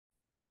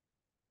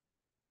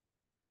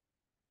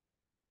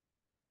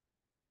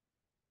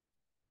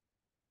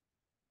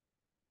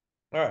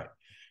All right,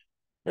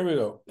 here we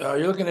go.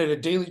 You're looking at a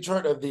daily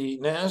chart of the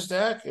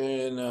Nasdaq,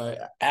 and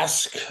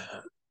ask,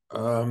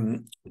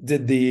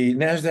 did the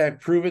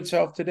Nasdaq prove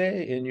itself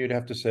today? And you'd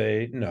have to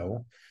say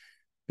no,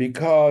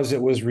 because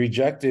it was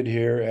rejected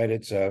here at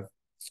its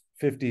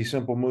 50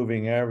 simple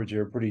moving average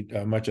here, pretty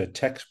much a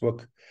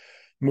textbook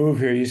move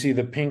here. You see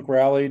the pink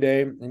rally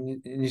day,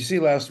 and you see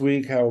last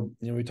week how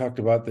we talked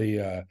about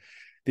the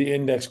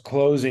index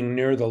closing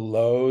near the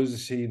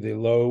lows. See the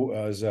low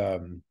was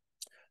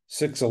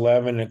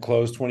 611, and it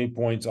closed 20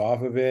 points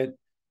off of it.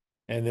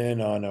 And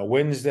then on a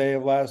Wednesday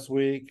of last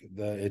week,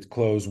 it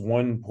closed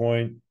 1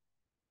 point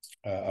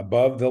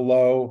above the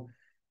low.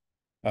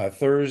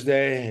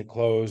 Thursday, it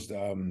closed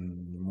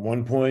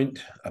 1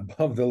 point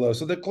above the low.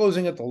 So they're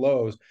closing at the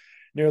lows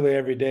nearly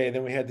every day.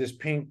 Then we had this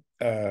pink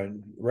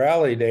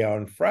rally day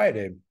on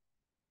Friday,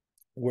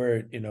 where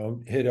it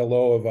hit a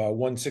low of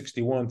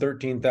 161,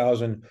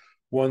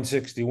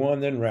 13,161,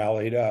 then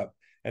rallied up.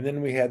 And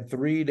then we had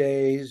 3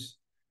 days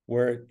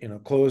where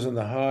it closed on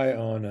the high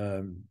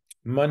on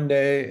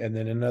Monday, and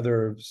then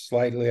another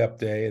slightly up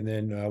day, and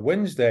then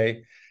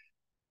Wednesday,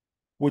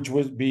 which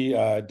would be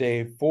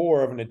day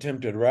 4 of an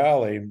attempted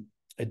rally,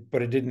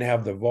 but it didn't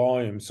have the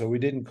volume, so we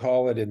didn't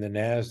call it in the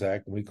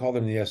Nasdaq. We called it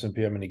in the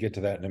S&P. I'm going to get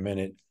to that in a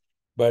minute.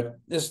 But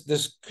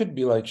this could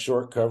be like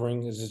short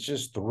covering, because it's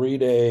just 3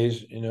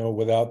 days,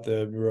 without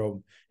the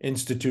real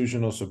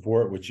institutional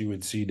support, which you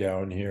would see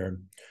down here.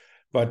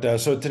 But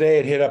so today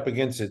it hit up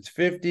against its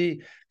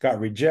 50, got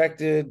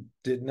rejected,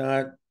 did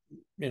not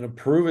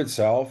prove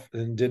itself,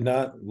 and did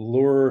not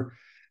lure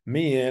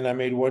me in. I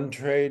made one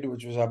trade,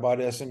 which was I bought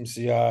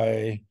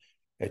SMCI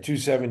at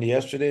 270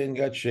 yesterday and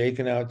got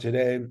shaken out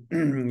today.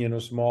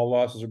 Small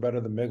losses are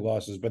better than big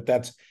losses, but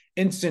that's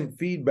instant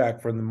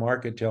feedback from the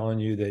market telling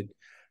you that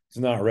it's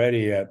not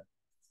ready yet.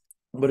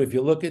 But if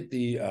you look at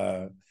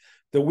the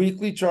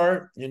weekly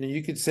chart,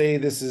 you could say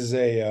this is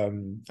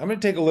I'm going to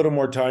take a little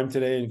more time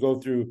today and go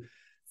through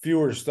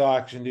fewer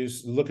stocks and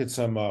look at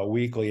some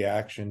weekly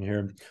action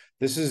here.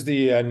 This is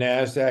the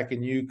Nasdaq,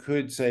 and you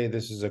could say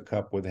this is a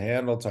cup with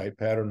handle type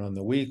pattern on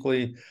the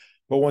weekly.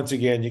 But once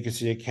again, you can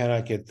see it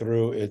cannot get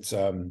through its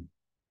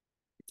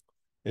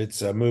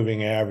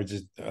moving average.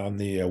 On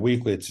the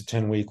weekly, it's a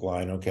 10-week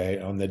line. Okay,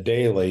 on the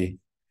daily,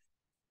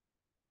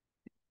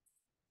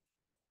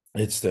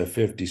 it's the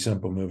 50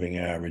 simple moving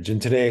average,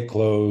 and today it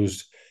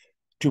closed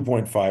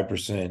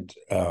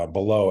 2.5%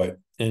 below it.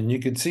 And you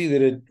could see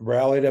that it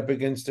rallied up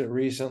against it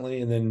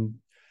recently, and then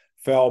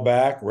fell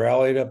back,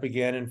 rallied up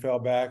again, and fell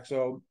back.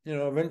 So,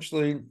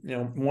 eventually,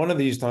 one of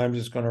these times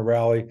it's going to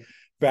rally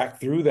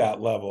back through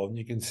that level. And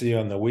you can see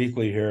on the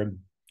weekly here,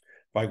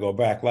 if I go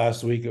back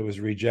last week, it was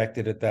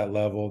rejected at that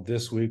level.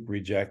 This week,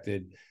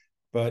 rejected.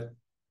 But,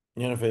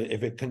 if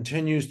it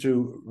continues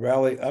to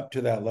rally up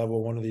to that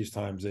level, one of these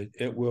times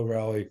it will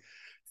rally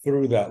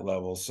through that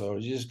level. So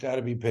you just got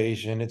to be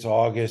patient. It's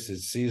August.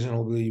 It's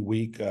seasonally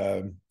weak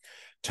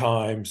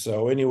time.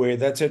 So anyway,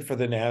 that's it for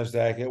the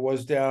Nasdaq. It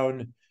was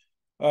down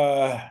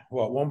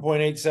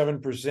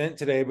 1.87%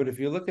 today, but if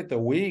you look at the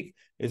week,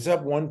 it's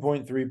up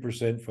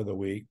 1.3% for the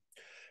week.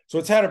 So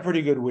it's had a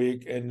pretty good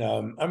week. And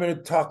I'm going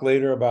to talk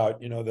later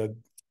about the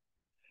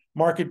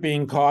market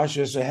being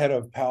cautious ahead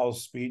of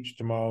Powell's speech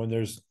tomorrow, and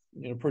there's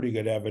pretty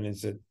good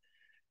evidence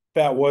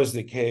that was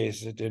the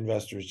case, that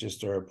investors just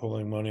started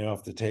pulling money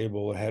off the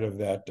table ahead of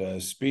that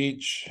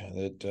speech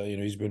that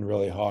he's been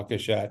really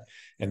hawkish at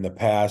in the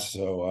past.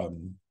 So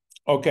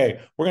okay,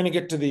 we're going to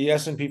get to the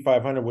S&P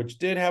 500, which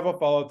did have a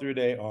follow-through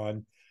day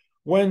on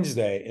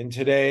Wednesday. And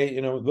today,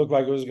 it looked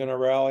like it was going to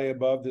rally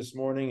above this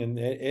morning, and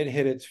it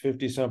hit its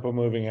 50 simple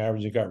moving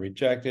average. It got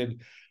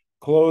rejected,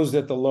 closed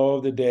at the low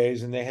of the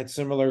days, and they had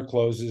similar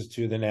closes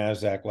to the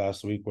Nasdaq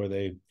last week, where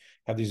they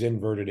have these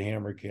inverted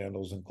hammer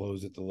candles and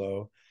closed at the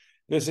low.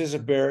 This is a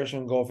bearish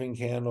engulfing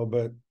candle,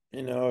 but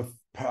if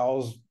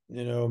Powell's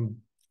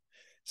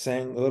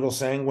saying a little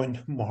sanguine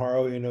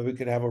tomorrow, we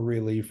could have a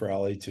relief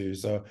rally too.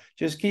 So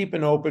just keep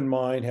an open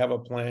mind, have a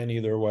plan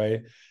either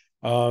way.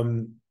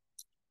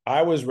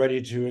 I was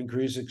ready to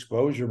increase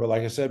exposure, but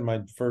like I said,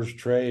 my first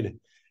trade,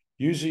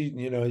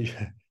 usually,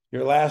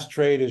 your last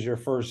trade is your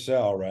first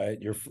sell, right?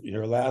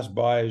 Your last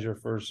buy is your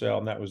first sell,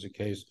 and that was the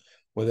case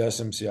with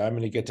SMCI. I'm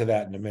going to get to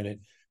that in a minute.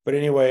 But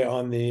anyway,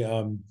 on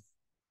the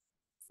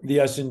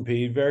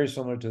S&P, very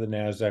similar to the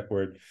Nasdaq,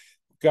 where it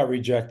got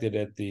rejected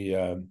at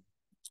the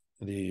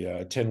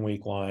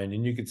 10-week line,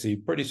 and you can see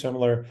pretty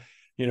similar,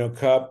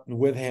 cup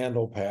with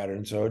handle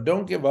pattern. So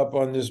don't give up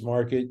on this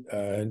market.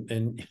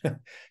 And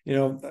I'm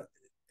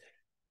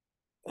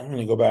going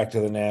to go back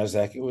to the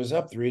Nasdaq. It was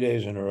up 3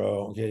 days in a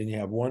row. Okay, and you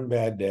have one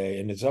bad day,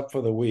 and it's up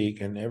for the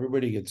week, and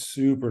everybody gets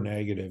super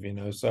negative.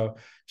 So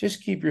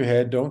just keep your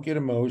head. Don't get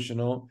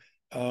emotional.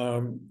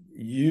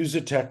 Use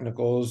the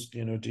technicals,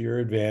 to your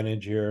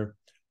advantage here.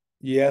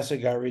 Yes, it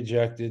got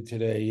rejected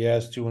today.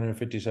 Yes,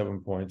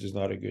 257 points is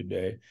not a good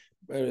day,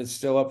 but it's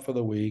still up for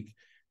the week.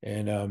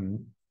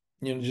 And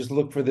just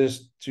look for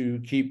this to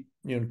keep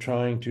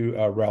trying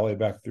to rally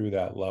back through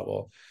that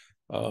level.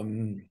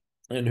 And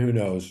who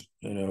knows,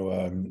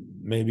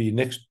 maybe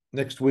next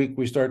next week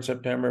we start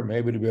September,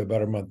 maybe it'll be a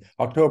better month.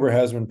 October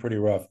has been pretty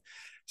rough.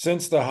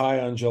 Since the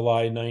high on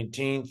July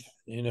 19th,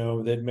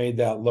 that made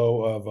that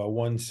low of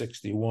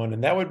 161.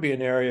 And that would be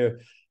an area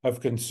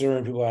of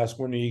concern. People ask,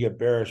 when do you get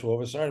bearish?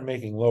 Well, if it started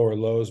making lower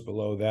lows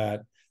below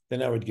that,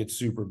 then I would get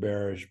super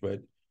bearish. But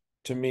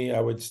to me, I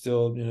would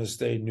still,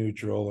 stay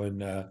neutral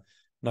and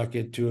not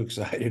get too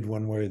excited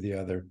one way or the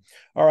other.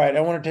 All right,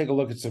 I want to take a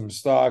look at some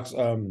stocks.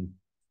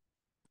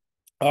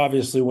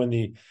 Obviously, when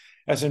the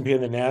S&P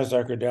and the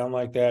Nasdaq are down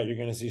like that, you're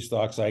going to see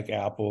stocks like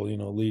Apple,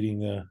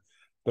 leading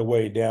the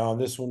way down.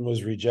 This one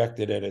was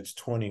rejected at its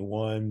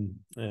 21,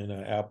 and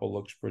Apple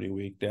looks pretty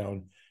weak,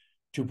 down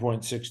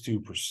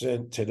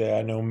 2.62% today.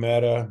 I know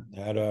Meta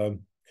had a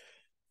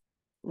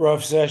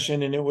rough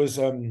session, and it was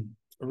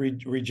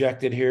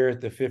rejected here at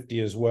the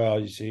 50 as well,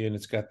 you see, and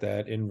it's got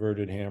that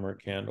inverted hammer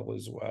candle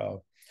as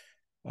well.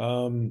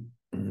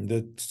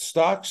 The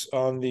stocks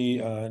on the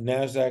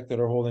Nasdaq that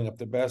are holding up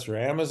the best are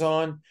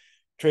Amazon,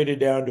 traded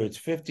down to its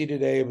 50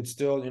 today, but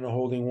still,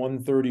 holding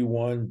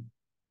 131.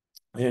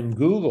 And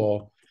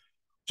Google,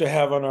 to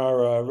have on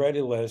our ready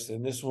list,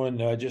 and this one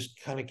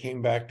just kind of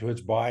came back to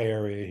its buy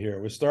area here.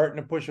 It was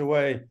starting to push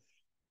away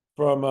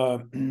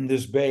from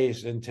this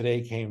base, and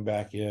today came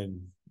back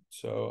in.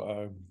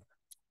 So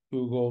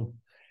Google,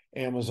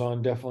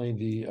 Amazon,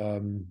 definitely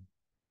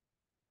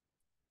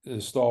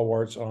the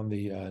stalwarts on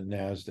the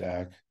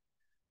Nasdaq.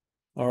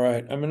 All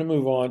right, I'm going to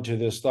move on to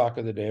the stock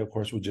of the day, of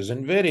course, which is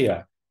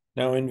NVDA.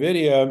 Now,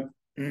 NVIDIA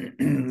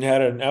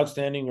had an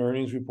outstanding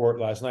earnings report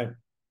last night.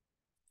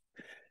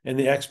 And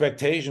the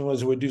expectation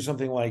was it would do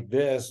something like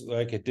this,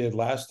 like it did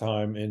last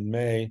time in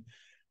May,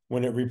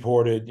 when it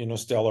reported,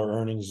 stellar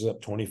earnings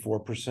up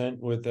 24%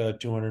 with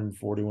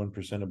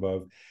 241%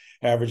 above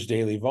average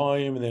daily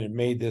volume. And then it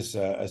made this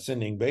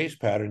ascending base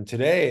pattern.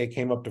 Today, it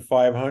came up to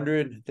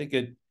 500, I think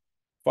at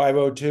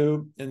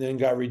 502, and then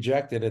got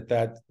rejected at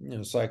that,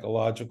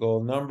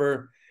 psychological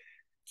number.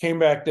 Came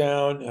back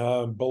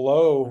down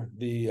below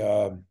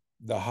the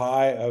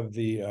high of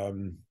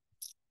the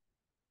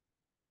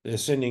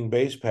ascending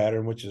base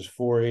pattern, which is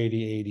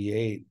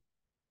 480.88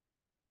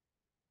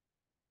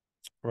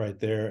 right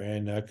there,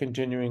 and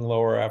continuing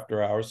lower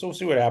after hours. So we'll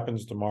see what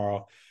happens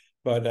tomorrow.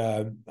 But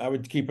I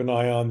would keep an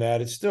eye on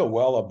that. It's still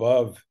well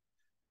above,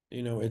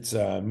 its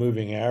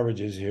moving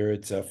averages here.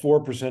 It's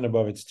 4%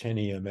 above its 10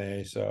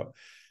 EMA. So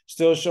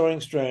still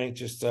showing strength.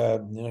 Just,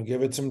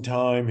 give it some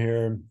time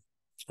here.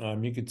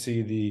 You could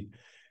see the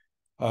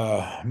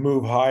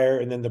move higher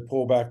and then the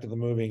pull back to the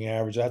moving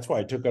average. That's why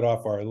I took it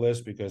off our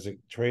list, because it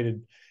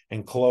traded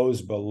and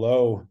closed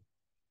below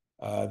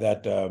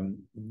that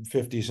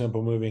 50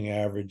 simple moving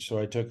average. So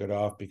I took it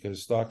off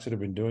because stocks that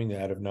have been doing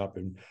that have not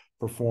been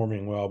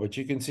performing well. But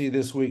you can see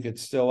this week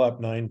it's still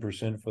up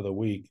 9% for the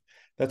week.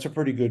 That's a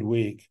pretty good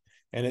week.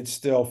 And it's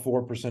still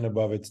 4%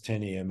 above its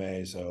 10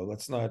 EMA. So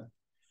let's not,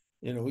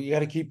 you got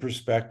to keep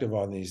perspective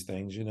on these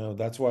things.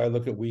 That's why I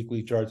look at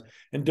weekly charts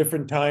and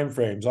different time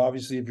frames.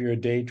 Obviously, if you're a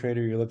day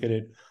trader, you're looking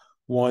at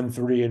 1,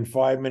 3, and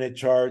 5 minute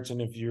charts.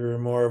 And if you're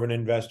more of an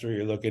investor,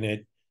 you're looking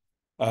at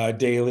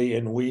daily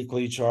and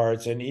weekly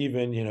charts, and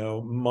even,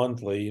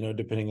 monthly,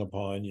 depending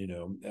upon,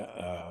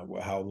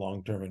 how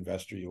long-term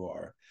investor you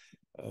are.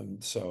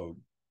 So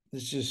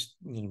it's just,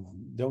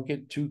 don't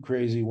get too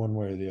crazy one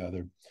way or the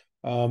other.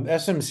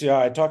 SMCI,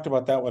 I talked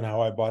about that one,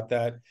 how I bought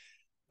that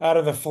out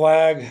of the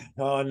flag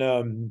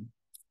on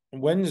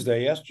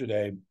Wednesday,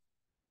 yesterday.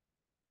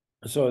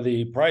 So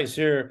the price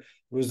here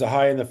was the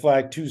high in the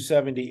flag,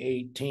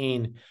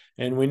 270.18,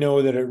 and we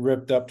know that it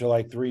ripped up to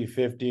like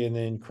 350 and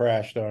then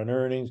crashed on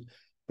earnings.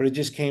 But it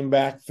just came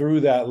back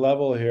through that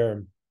level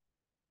here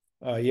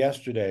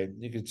yesterday.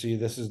 You can see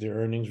this is the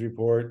earnings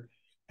report,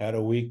 had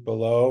a week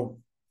below.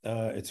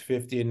 It's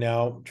 50 and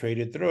now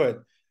traded through it.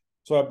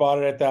 So I bought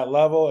it at that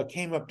level. It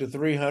came up to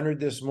 300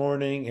 this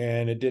morning,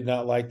 and it did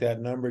not like that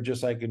number,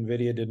 just like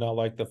NVIDIA did not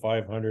like the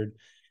 500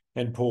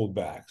 and pulled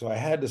back. So I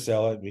had to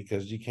sell it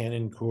because you can't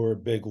incur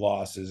big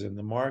losses in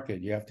the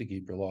market. You have to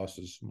keep your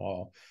losses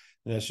small.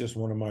 And that's just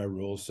one of my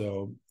rules.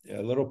 So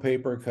a little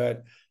paper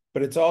cut.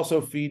 But it's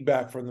also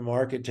feedback from the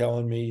market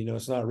telling me,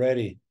 it's not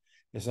ready.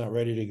 It's not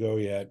ready to go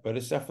yet, but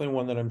it's definitely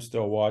one that I'm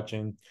still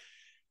watching.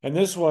 And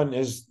this one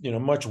is,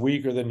 much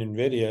weaker than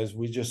NVIDIA's.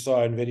 We just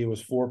saw NVIDIA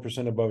was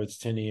 4% above its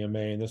 10 EMA,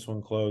 and this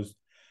one closed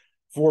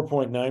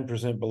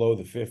 4.9% below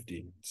the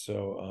 50.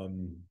 So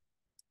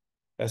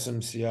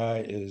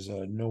SMCI is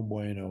no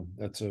bueno.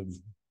 It's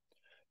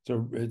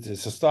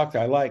a stock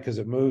I like because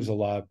it moves a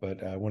lot,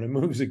 but when it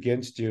moves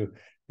against you,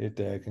 it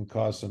can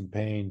cause some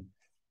pain.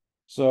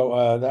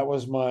 So that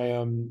was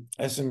my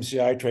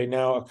SMCI trade.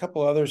 Now, a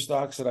couple other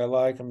stocks that I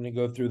like, I'm going to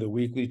go through the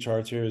weekly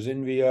charts here, is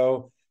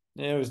NVO.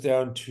 It was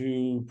down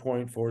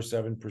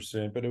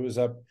 2.47%, but it was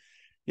up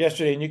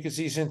yesterday. And you can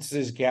see since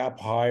this gap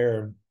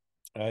higher,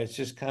 it's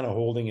just kind of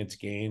holding its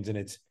gains, and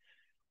it's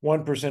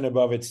 1%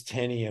 above its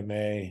 10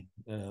 EMA,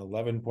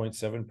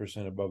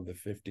 11.7% above the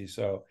 50.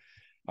 So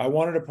I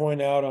wanted to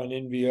point out on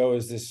NVO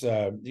is this,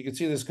 you can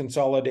see this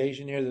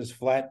consolidation here, this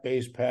flat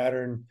base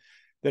pattern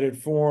that it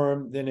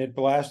formed, then it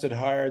blasted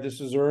higher.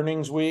 This is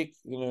earnings week,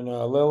 and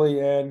Lilly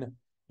and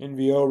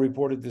NVO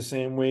reported the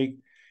same week.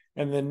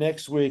 And the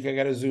next week, I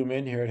got to zoom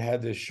in here. It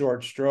had this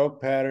short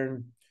stroke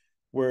pattern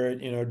where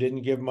it,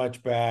 didn't give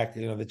much back.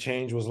 The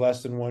change was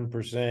less than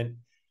 1%,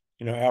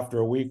 after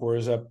a week where it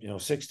was up,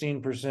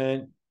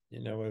 16%,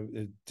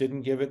 it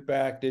didn't give it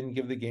back, didn't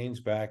give the gains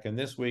back. And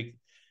this week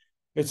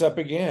it's up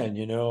again,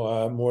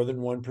 more than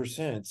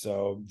 1%.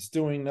 So it's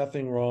doing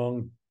nothing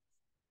wrong.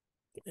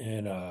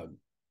 And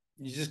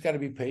you just got to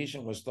be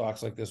patient with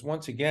stocks like this.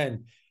 Once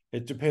again,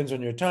 it depends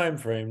on your time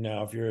frame.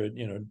 Now, if you're,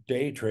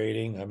 day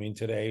trading, I mean,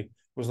 today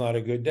was not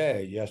a good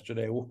day.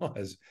 Yesterday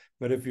was.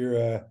 But if you're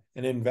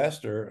an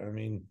investor, I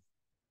mean,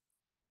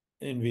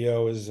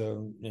 NVO has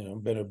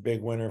been a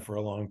big winner for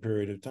a long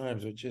period of time.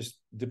 So it just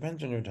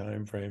depends on your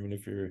time frame. And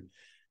if you're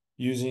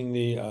using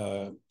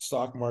the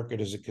stock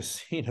market as a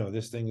casino,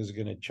 this thing is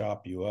going to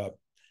chop you up.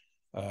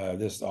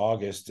 This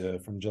August,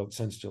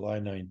 since July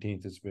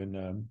 19th, it's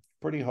been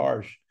pretty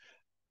harsh.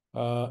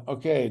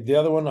 Okay, the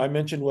other one I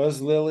mentioned was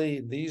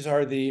Lilly. These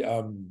are the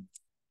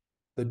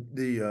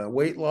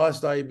weight loss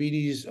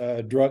diabetes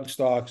drug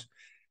stocks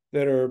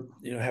that are,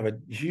 have a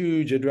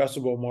huge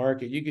addressable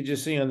market. You could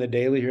just see on the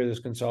daily here, this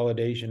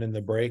consolidation and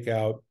the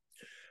breakout,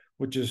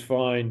 which is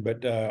fine.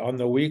 But on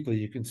the weekly,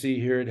 you can see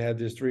here, it had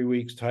this 3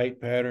 weeks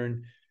tight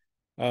pattern,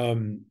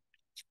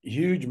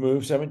 huge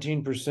move,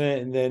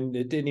 17%. And then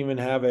it didn't even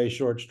have a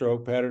short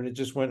stroke pattern. It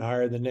just went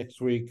higher the next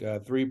week,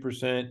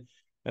 3%.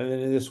 And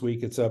then this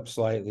week it's up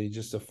slightly,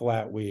 just a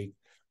flat week,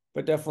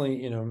 but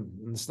definitely,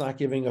 it's not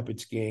giving up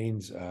its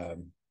gains.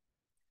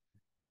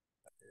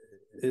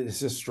 It's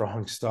just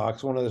strong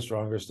stocks, one of the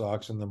stronger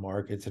stocks in the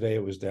market. Today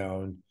it was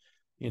down,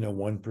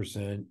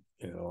 1%.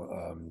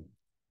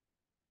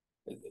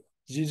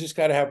 You just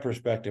got to have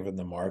perspective in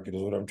the market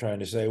is what I'm trying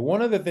to say.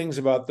 One of the things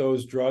about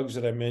those drugs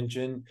that I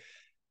mentioned,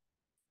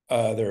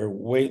 their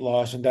weight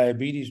loss and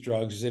diabetes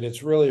drugs, is that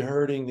it's really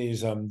hurting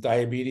these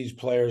diabetes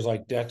players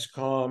like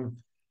Dexcom,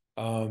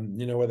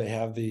 where they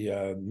have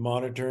the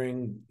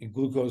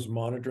glucose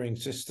monitoring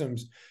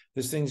systems.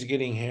 This thing's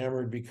getting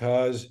hammered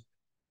because,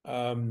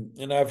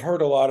 and I've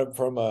heard a lot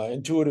from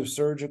Intuitive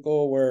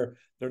Surgical, where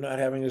they're not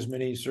having as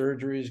many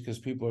surgeries because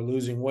people are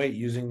losing weight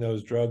using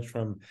those drugs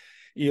from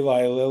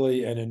Eli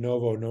Lilly and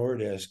Novo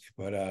Nordisk.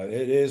 But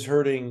it is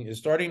hurting, it's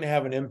starting to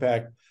have an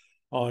impact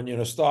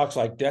on, stocks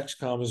like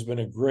Dexcom has been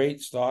a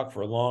great stock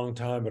for a long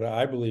time, but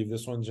I believe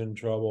this one's in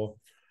trouble.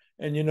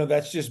 And,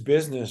 that's just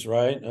business,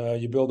 right?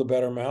 You build a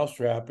better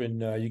mousetrap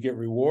and you get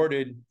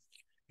rewarded.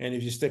 And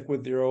if you stick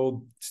with your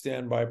old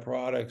standby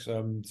products,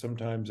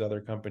 sometimes other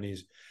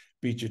companies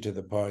beat you to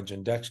the punch.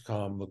 And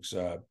Dexcom looks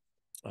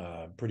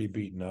pretty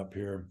beaten up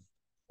here.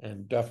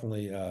 And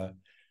definitely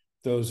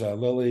those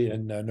Lilly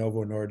and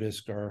Novo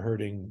Nordisk are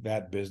hurting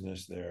that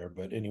business there.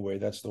 But anyway,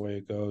 that's the way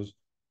it goes.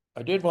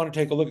 I did want to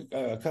take a look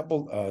at a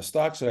couple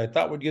stocks that I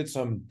thought would get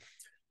some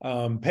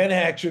pen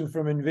action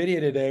from NVIDIA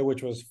today,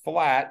 which was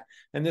flat.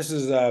 And this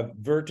is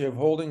Vertiv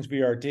Holdings,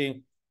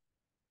 VRT.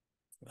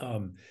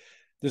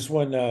 This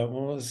one,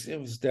 it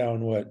was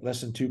down,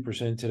 less than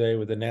 2% today,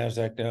 with the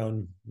Nasdaq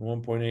down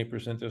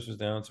 1.8%. This was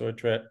down. So it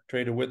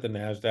traded with the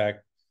Nasdaq.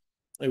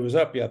 It was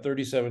up,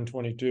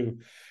 37.22,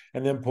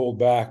 and then pulled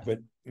back. But,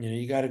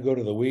 you got to go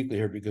to the weekly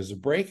here because the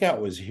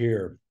breakout was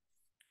here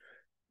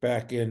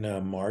back in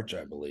March,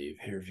 I believe.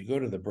 Here, if you go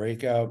to the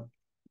breakout,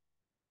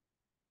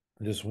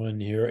 this one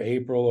here,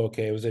 April,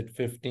 okay, it was at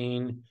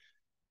 15.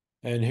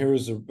 And here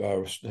was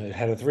it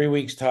had a 3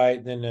 weeks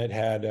tight. Then it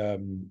had, it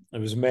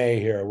was May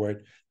here where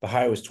the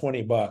high was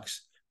 $20,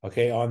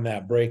 okay, on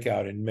that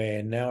breakout in May.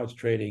 And now it's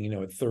trading,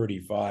 at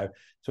 35.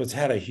 So it's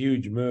had a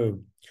huge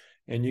move.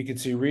 And you can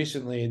see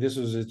recently, this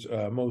was its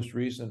most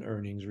recent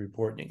earnings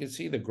report. And you can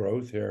see the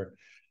growth here,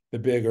 the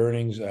big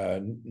earnings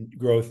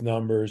growth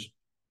numbers.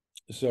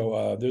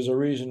 So there's a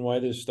reason why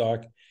this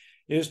stock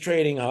is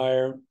trading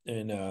higher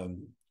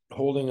and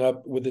holding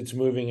up with its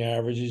moving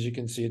averages. You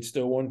can see it's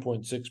still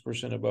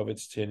 1.6% above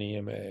its 10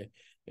 EMA.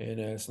 And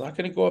it's not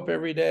going to go up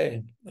every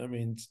day. I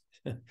mean,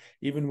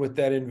 even with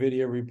that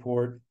NVIDIA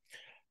report,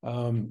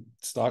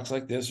 stocks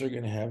like this are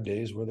going to have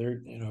days where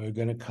they're,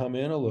 going to come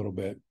in a little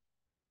bit.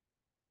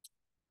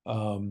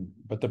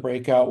 But the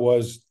breakout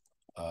was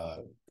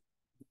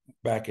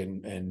back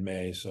in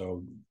May,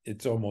 so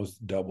it's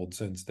almost doubled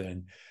since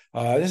then.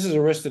 This is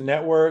Arista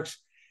Networks.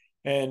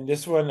 And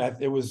this one,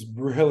 it was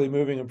really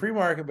moving in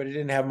pre-market, but it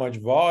didn't have much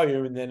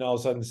volume. And then all of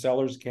a sudden,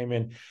 sellers came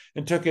in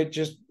and took it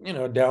just,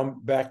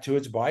 down back to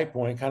its buy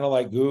point, kind of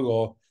like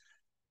Google,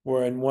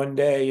 where in one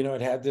day,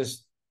 it had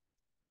this.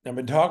 I've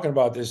been talking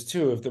about this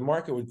too. If the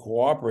market would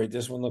cooperate,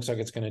 this one looks like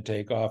it's going to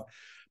take off,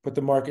 but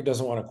the market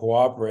doesn't want to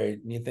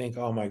cooperate. And you think,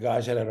 oh my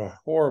gosh, I had a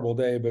horrible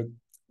day, but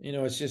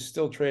it's just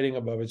still trading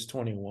above its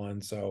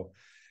 21. So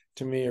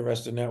to me,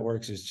 Arista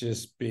Networks is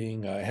just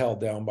being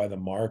held down by the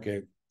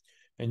market.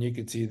 And you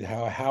can see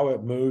how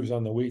it moves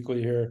on the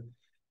weekly here.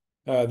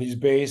 These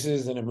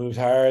bases, and it moves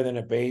higher, then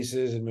it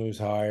bases, it moves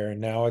higher.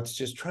 And now it's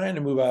just trying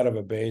to move out of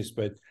a base.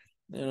 But,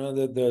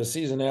 the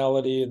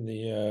seasonality and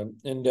the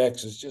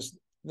index is just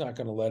not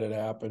going to let it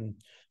happen.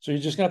 So you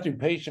just got to be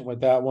patient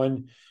with that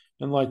one.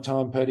 And like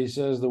Tom Petty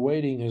says, the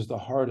waiting is the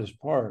hardest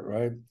part,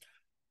 right?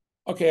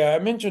 Okay, I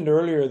mentioned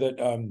earlier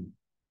that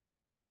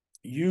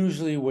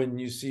usually when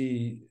you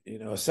see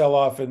a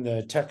sell-off in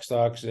the tech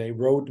stocks,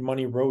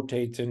 money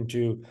rotates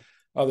into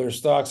other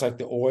stocks like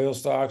the oil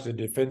stocks, the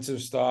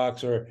defensive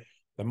stocks, or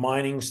the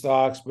mining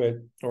stocks,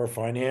 or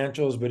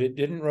financials, but it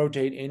didn't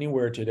rotate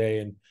anywhere today.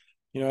 And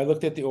I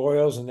looked at the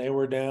oils and they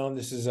were down.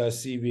 This is a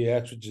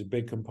CVX, which is a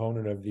big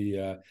component of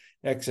the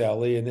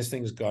XLE, and this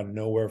thing's gone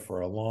nowhere for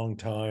a long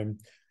time.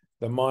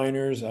 The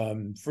miners,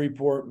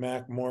 Freeport,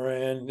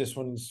 McMoran, this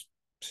one's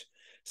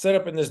set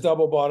up in this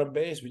double bottom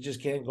base. We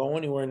just can't go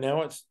anywhere.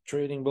 Now it's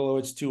trading below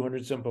its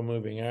 200 simple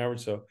moving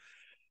average. So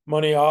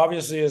money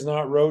obviously is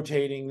not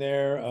rotating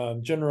there.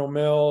 General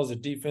Mills, a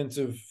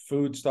defensive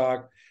food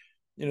stock,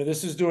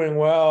 this is doing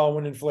well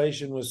when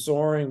inflation was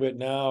soaring, but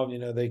now,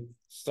 they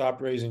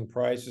stopped raising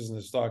prices and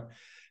the stock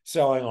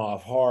selling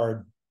off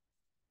hard.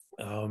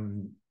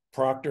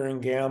 Procter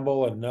and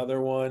Gamble,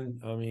 another one.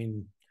 I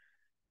mean,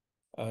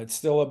 it's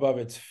still above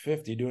its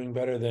 50, doing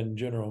better than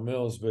General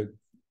Mills, but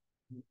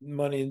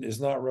money is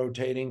not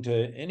rotating to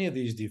any of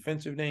these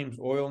defensive names,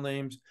 oil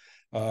names.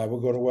 We'll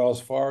go to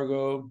Wells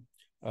Fargo.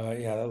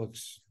 Yeah, that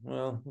looks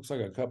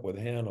like a cup with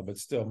a handle, but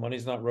still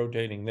money's not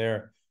rotating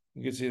there.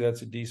 You can see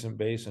that's a decent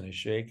base and a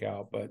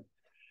shakeout, but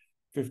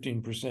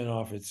 15%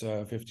 off its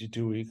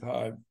 52-week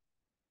high.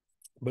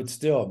 But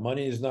still,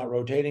 money is not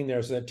rotating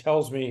there. So that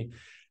tells me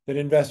that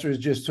investors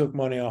just took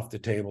money off the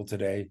table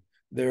today.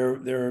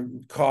 They're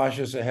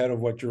cautious ahead of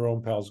what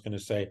Jerome Powell's going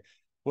to say.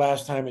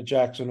 Last time at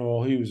Jackson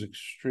Hole, he was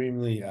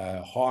extremely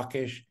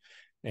hawkish.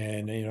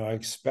 And, I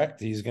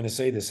expect he's going to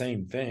say the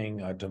same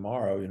thing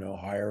tomorrow,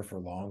 higher for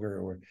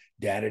longer or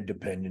data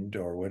dependent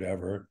or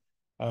whatever.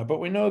 But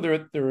we know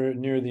they're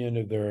near the end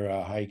of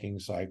their hiking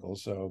cycle.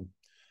 So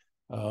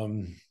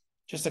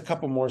just a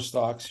couple more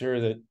stocks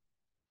here that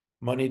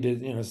money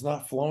did, it's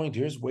not flowing to.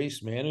 Here's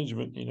Waste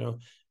Management,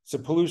 it's a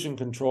pollution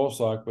control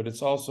stock, but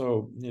it's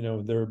also,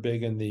 they're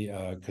big in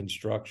the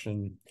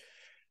construction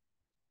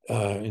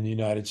in the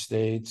United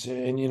States.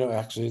 And,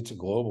 actually it's a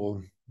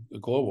global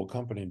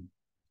company,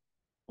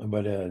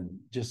 but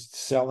just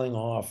selling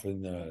off,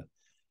 and the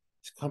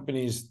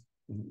companies,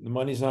 the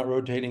money's not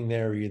rotating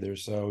there either.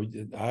 So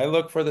I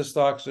look for the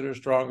stocks that are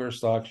stronger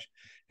stocks,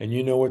 and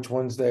which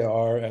ones they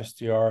are.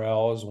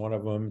 STRL is one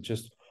of them,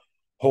 just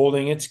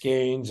holding its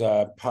gains.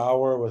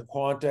 Power with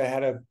Quanta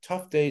had a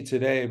tough day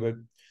today, but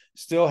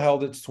still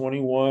held its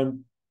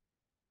 21.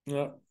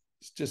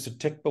 It's just a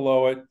tick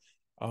below it.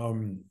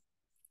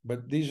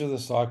 But these are the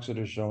stocks that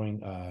are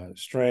showing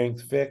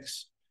strength.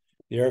 Fix,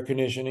 the air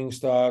conditioning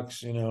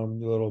stocks, a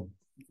little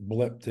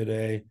blip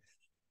today,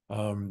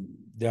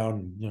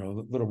 down, a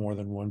little more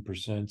than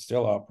 1%,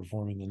 still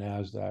outperforming the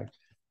Nasdaq.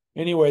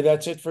 Anyway,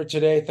 that's it for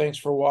today. Thanks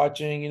for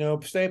watching.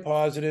 Stay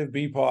positive,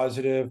 be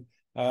positive.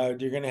 You're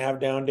going to have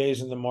down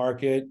days in the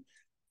market.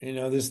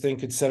 This thing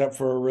could set up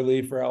for a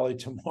relief rally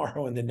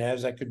tomorrow, and the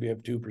Nasdaq could be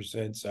up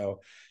 2%. So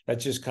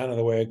that's just kind of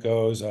the way it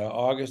goes.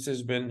 August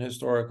has been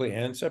historically,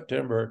 and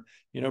September,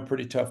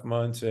 pretty tough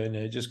months, and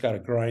it just got to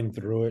grind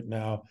through it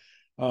now.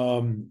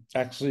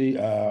 Actually,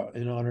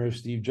 in honor of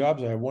Steve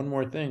Jobs, I have one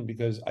more thing,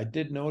 because I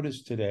did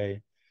notice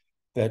today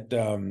that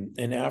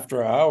in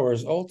after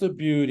hours, Ulta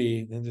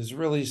Beauty, and there's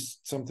really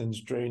something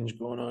strange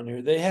going on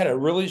here. They had a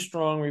really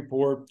strong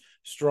report,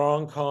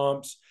 strong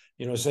comps,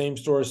 same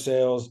store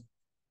sales.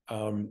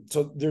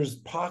 So there's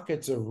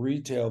pockets of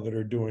retail that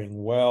are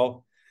doing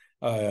well.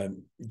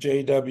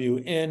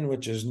 JWN,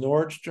 which is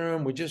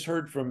Nordstrom, we just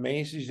heard from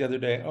Macy's the other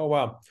day. Oh,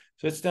 wow.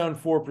 So it's down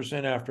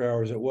 4% after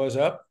hours. It was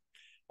up.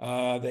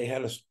 They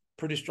had a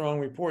pretty strong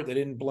report. They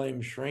didn't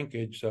blame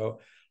shrinkage. So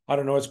I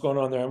don't know what's going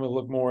on there. I'm going to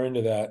look more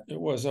into that. It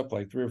was up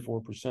like 3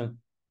 or 4%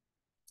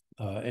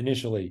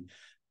 initially,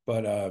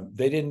 but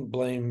they didn't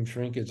blame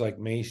shrinkage like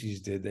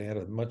Macy's did. They had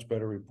a much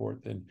better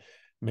report than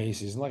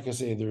Macy's. And like I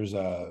say, there's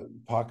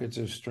pockets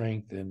of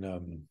strength in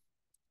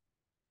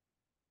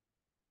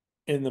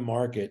the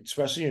market,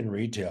 especially in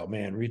retail.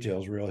 Man,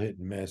 retail's real hit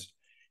and miss.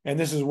 And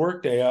this is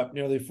Workday up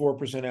nearly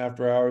 4%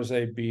 after hours.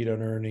 They beat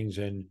on earnings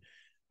and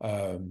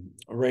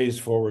raised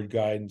forward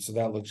guidance, so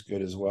that looks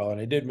good as well. And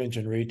I did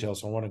mention retail,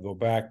 so I want to go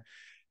back.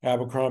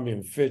 Abercrombie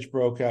and Fitch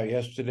broke out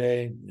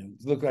yesterday.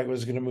 It looked like it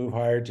was going to move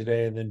higher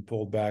today and then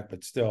pulled back,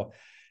 but still,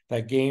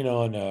 that gain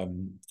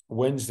on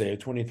Wednesday,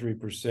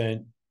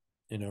 23%,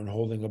 and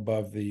holding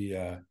above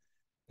the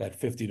that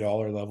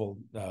 $50 level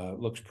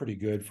looks pretty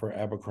good for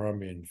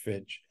Abercrombie and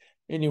Fitch.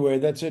 Anyway,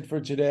 that's it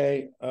for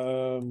today.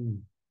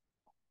 Hang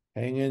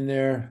in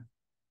there.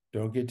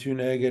 Don't get too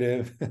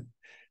negative.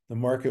 The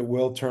market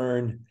will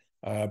turn,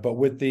 but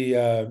with the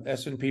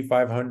S&P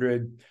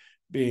 500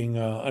 being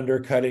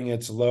undercutting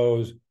its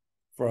lows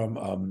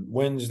from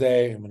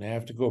Wednesday, I'm going to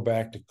have to go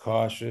back to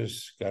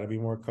cautious. Got to be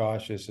more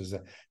cautious, as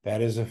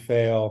that is a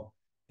fail.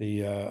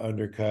 The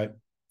undercut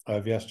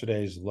of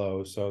yesterday's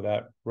low, so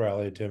that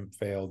rally attempt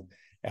failed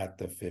at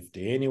the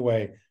 50.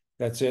 Anyway,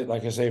 that's it.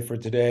 Like I say, for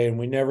today, and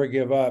we never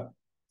give up.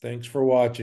 Thanks for watching.